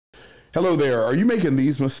Hello there. Are you making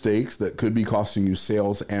these mistakes that could be costing you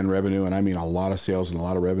sales and revenue? And I mean a lot of sales and a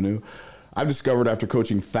lot of revenue. I've discovered after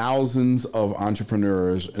coaching thousands of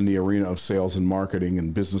entrepreneurs in the arena of sales and marketing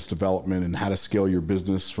and business development and how to scale your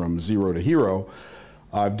business from zero to hero,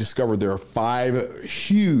 I've discovered there are 5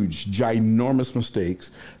 huge, ginormous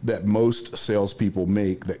mistakes that most salespeople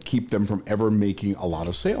make that keep them from ever making a lot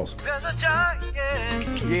of sales. There's a giant,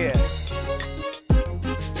 yeah.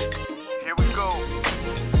 Here we go.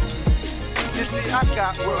 You see, I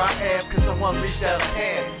got where I am because someone reached out a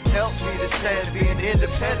hand. Help me to stand, be an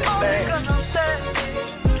independent man. Because I'm standing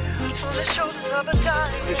on the shoulders of a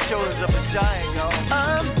giant. The shoulders of a giant, y'all.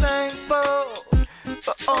 I'm thankful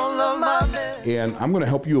for all of my men. And I'm going to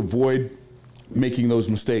help you avoid making those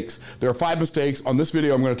mistakes. There are 5 mistakes. On this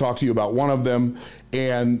video, I'm going to talk to you about one of them.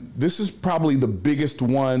 And this is probably the biggest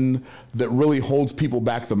one that really holds people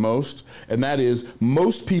back the most. And that is,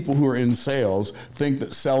 most people who are in sales think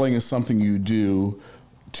that selling is something you do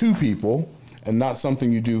to people and not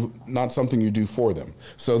something you do for them.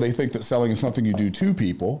 So they think that selling is something you do to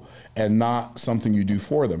people and not something you do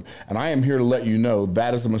for them. And I am here to let you know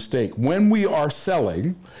that is a mistake. When we are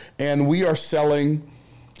selling, and we are selling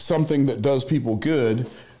something that does people good,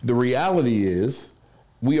 the reality is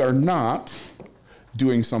we are not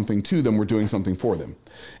doing something to them, we're doing something for them.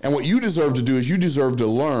 And what you deserve to do is you deserve to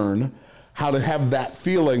learn how to have that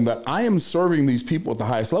feeling that I am serving these people at the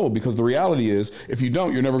highest level, because the reality is, if you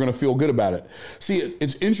don't, you're never going to feel good about it. See,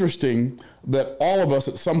 it's interesting that all of us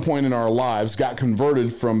at some point in our lives got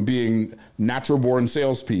converted from being natural-born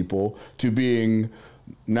salespeople to being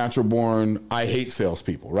natural-born, I hate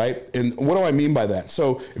salespeople, right? And what do I mean by that?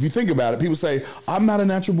 So if you think about it, people say, I'm not a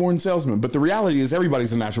natural-born salesman, but the reality is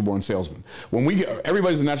everybody's a natural-born salesman.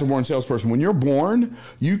 Everybody's a natural-born salesperson. When you're born,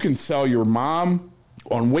 you can sell your mom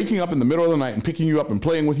on waking up in the middle of the night and picking you up and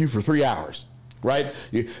playing with you for 3 hours, right?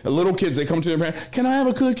 Little kids, they come to their parents, can I have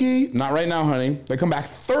a cookie? Not right now, honey. They come back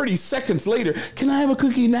 30 seconds later, can I have a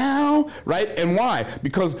cookie now? Right? And why?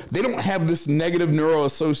 Because they don't have this negative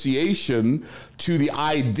neuroassociation to the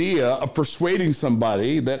idea of persuading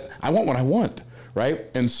somebody that I want what I want, right?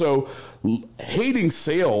 And so hating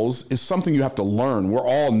sales is something you have to learn. We're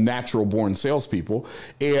all natural born salespeople.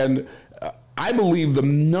 And I believe the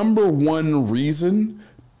number one reason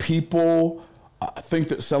people think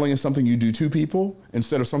that selling is something you do to people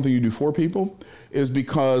instead of something you do for people is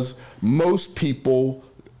because most people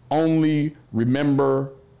only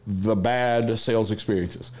remember the bad sales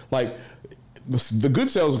experiences. Like, the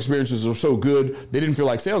good sales experiences are so good, they didn't feel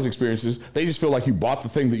like sales experiences. They just feel like you bought the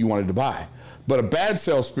thing that you wanted to buy. But a bad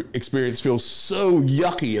sales experience feels so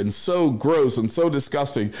yucky and so gross and so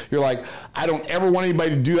disgusting. You're like, I don't ever want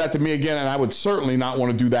anybody to do that to me again, and I would certainly not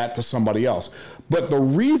want to do that to somebody else. But the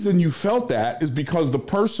reason you felt that is because the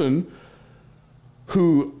person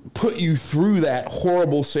who put you through that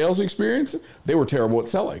horrible sales experience, they were terrible at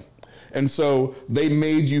selling. And so they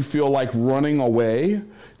made you feel like running away.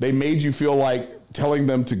 They made you feel like telling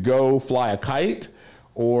them to go fly a kite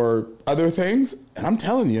or other things. And I'm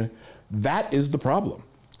telling you, that is the problem.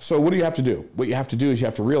 So what do you have to do? What you have to do is you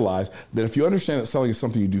have to realize that if you understand that selling is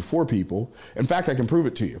something you do for people, in fact, I can prove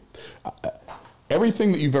it to you.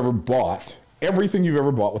 Everything you've ever bought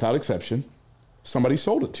without exception, somebody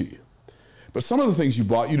sold it to you. But some of the things you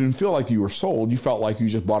bought, you didn't feel like you were sold. You felt like you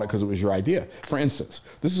just bought it because it was your idea. For instance,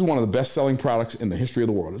 this is one of the best-selling products in the history of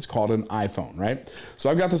the world. It's called an iPhone, right? So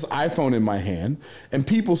I've got this iPhone in my hand, and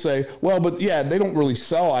people say, well, but yeah, they don't really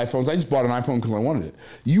sell iPhones. I just bought an iPhone because I wanted it.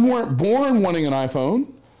 You weren't born wanting an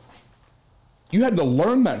iPhone. You had to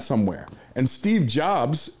learn that somewhere. And Steve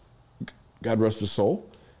Jobs, God rest his soul,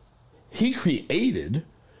 he created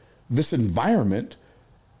this environment,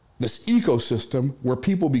 this ecosystem where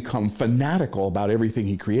people become fanatical about everything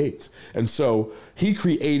he creates. And so he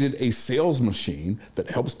created a sales machine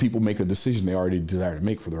that helps people make a decision they already desire to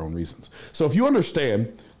make for their own reasons. So if you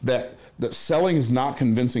understand that selling is not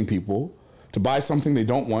convincing people to buy something they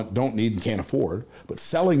don't want, don't need, and can't afford, but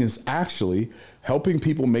selling is actually helping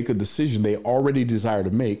people make a decision they already desire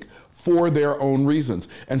to make for their own reasons.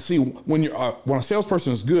 And see, when a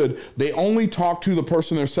salesperson is good, they only talk to the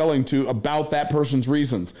person they're selling to about that person's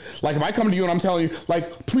reasons. Like if I come to you and I'm telling you,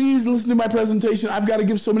 like, please listen to my presentation. I've got to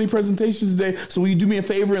give so many presentations today, so will you do me a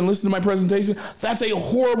favor and listen to my presentation? That's a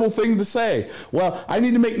horrible thing to say. Well, I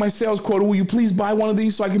need to make my sales quota. Will you please buy one of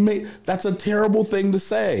these so I can make... That's a terrible thing to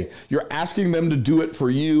say. You're asking them to do it for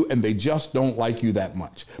you, and they just don't like you that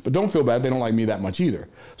much. But don't feel bad, they don't like me that much either.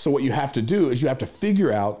 So what you have to do is you have to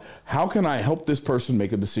figure out, how can I help this person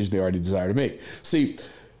make a decision they already desire to make? See,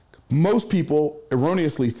 most people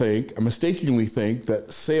erroneously think, or mistakenly think,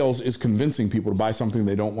 that sales is convincing people to buy something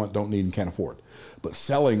they don't want, don't need, and can't afford. But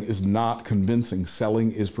selling is not convincing.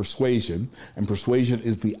 Selling is persuasion, and persuasion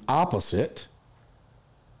is the opposite.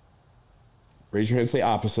 Raise your hand and say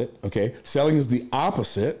opposite, okay? Selling is the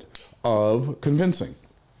opposite of convincing.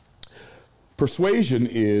 Persuasion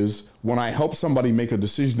is when I help somebody make a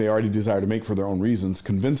decision they already desire to make for their own reasons.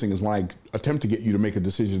 Convincing is when I attempt to get you to make a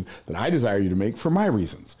decision that I desire you to make for my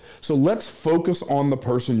reasons. So let's focus on the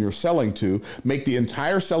person you're selling to, make the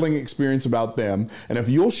entire selling experience about them. And if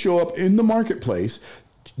you'll show up in the marketplace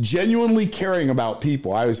genuinely caring about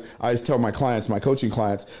people, I always tell my clients, my coaching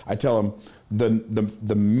clients, I tell them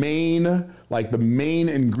the main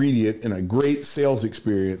ingredient in a great sales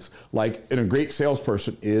experience, like in a great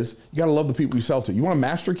salesperson, is you got to love the people you sell to. You want a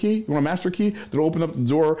master key? You want a master key that'll open up the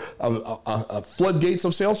door of floodgates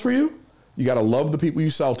of sales for you? You got to love the people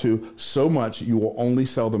you sell to so much you will only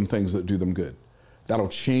sell them things that do them good. That'll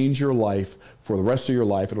change your life for the rest of your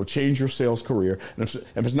life. It'll change your sales career. And if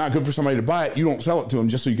it's not good for somebody to buy it, you don't sell it to them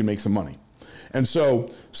just so you can make some money. And so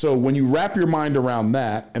when you wrap your mind around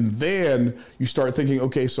that, and then you start thinking,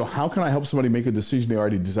 okay, so how can I help somebody make a decision they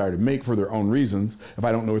already desire to make for their own reasons if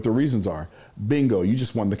I don't know what their reasons are? Bingo, you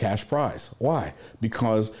just won the cash prize. Why?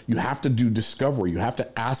 Because you have to do discovery. You have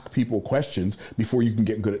to ask people questions before you can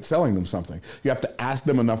get good at selling them something. You have to ask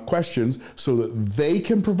them enough questions so that they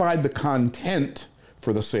can provide the content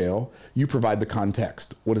for the sale, you provide the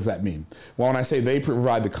context. What does that mean? Well, when I say they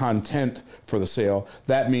provide the content for the sale,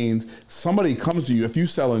 that means somebody comes to you. If you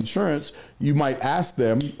sell insurance, you might ask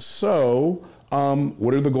them, so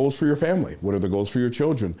what are the goals for your family? What are the goals for your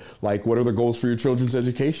children? Like, what are the goals for your children's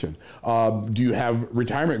education? Do you have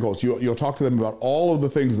retirement goals? You'll talk to them about all of the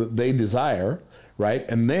things that they desire, right?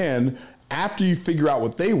 And then after you figure out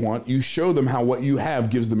what they want, you show them how what you have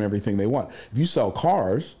gives them everything they want. If you sell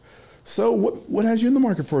cars, so what has you in the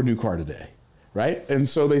market for a new car today, right? And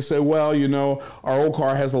so they say, well, you know, our old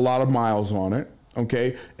car has a lot of miles on it,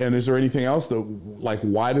 okay? And is there anything else that, like,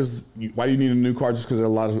 why do you need a new car just because it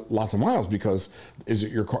has lots of miles? Because is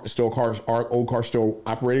it your car, our old car still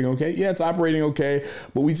operating okay? Yeah, it's operating okay,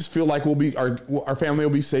 but we just feel like our family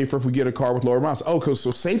will be safer if we get a car with lower miles. Oh, so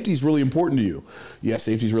safety is really important to you. Yeah,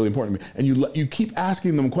 safety is really important to me. And you keep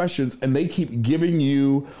asking them questions, and they keep giving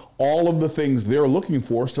you all of the things they're looking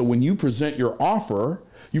for. So when you present your offer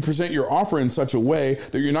in such a way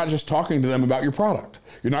that you're not just talking to them about your product.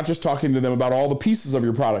 You're not just talking to them about all the pieces of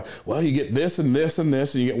your product. Well, you get this and this and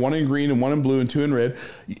this, and you get one in green and one in blue and two in red.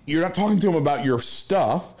 You're not talking to them about your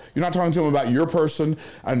stuff. You're not talking to them about your person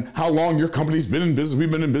and how long your company's been in business.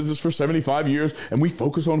 We've been in business for 75 years, and we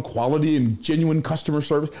focus on quality and genuine customer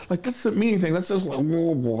service. Like, that doesn't mean anything. That's just like,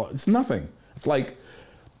 it's nothing. It's like,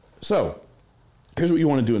 so here's what you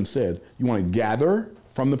want to do instead. You want to gather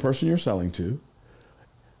from the person you're selling to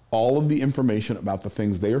all of the information about the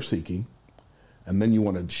things they are seeking, and then you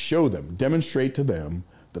want to show them, demonstrate to them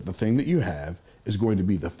that the thing that you have is going to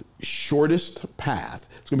be the shortest path.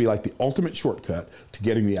 It's going to be like the ultimate shortcut to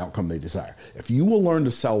getting the outcome they desire. If you will learn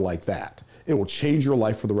to sell like that, it will change your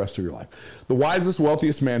life for the rest of your life. The wisest,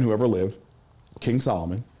 wealthiest man who ever lived, King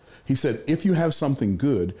Solomon, he said, if you have something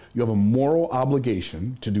good, you have a moral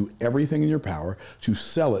obligation to do everything in your power to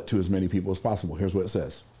sell it to as many people as possible. Here's what it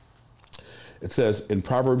says. It says in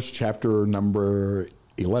Proverbs chapter number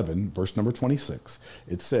 11, verse number 26,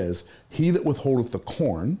 it says, he that withholdeth the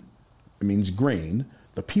corn, it means grain,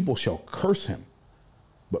 the people shall curse him,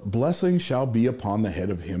 but blessing shall be upon the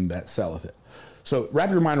head of him that selleth it. So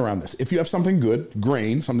wrap your mind around this. If you have something good,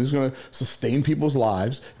 grain, something that's going to sustain people's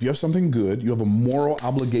lives, if you have something good, you have a moral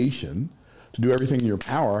obligation to do everything in your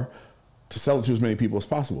power to sell it to as many people as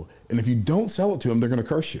possible. And if you don't sell it to them, they're going to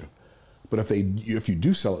curse you. But if you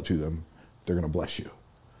do sell it to them, they're going to bless you.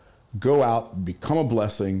 Go out, become a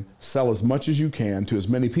blessing, sell as much as you can to as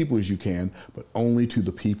many people as you can, but only to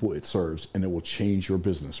the people it serves, and it will change your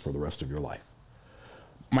business for the rest of your life.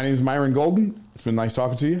 My name is Myron Golden. It's been nice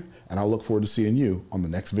talking to you, and I'll look forward to seeing you on the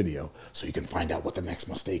next video so you can find out what the next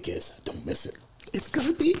mistake is. Don't miss it. It's going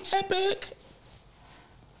to be epic.